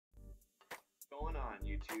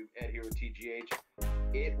YouTube? Ed here with TGH.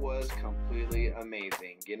 It was completely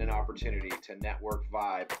amazing getting an opportunity to network,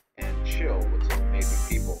 vibe, and chill with some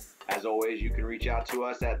amazing people. As always, you can reach out to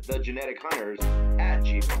us at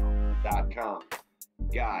thegenetichunters@gmail.com.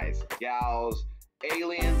 Guys, gals,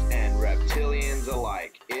 aliens, and reptilians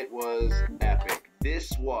alike, it was epic.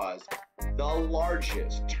 This was the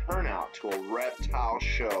largest turnout to a reptile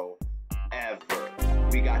show ever.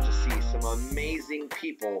 We got to see some amazing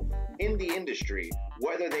people in the industry,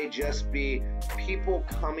 whether they just be people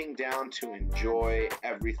coming down to enjoy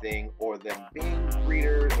everything or them being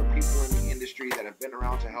breeders or people in the industry that have been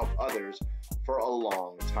around to help others for a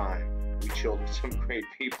long time. We chilled with some great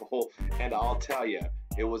people, and I'll tell you,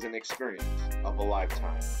 it was an experience of a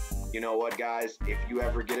lifetime. You know what, guys? If you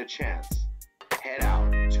ever get a chance, head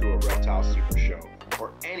out to a reptile super show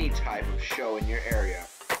or any type of show in your area.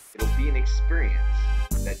 It'll be an experience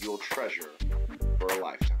that you'll treasure for a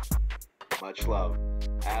lifetime. Much love.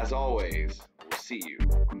 As always, we'll see you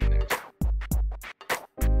on the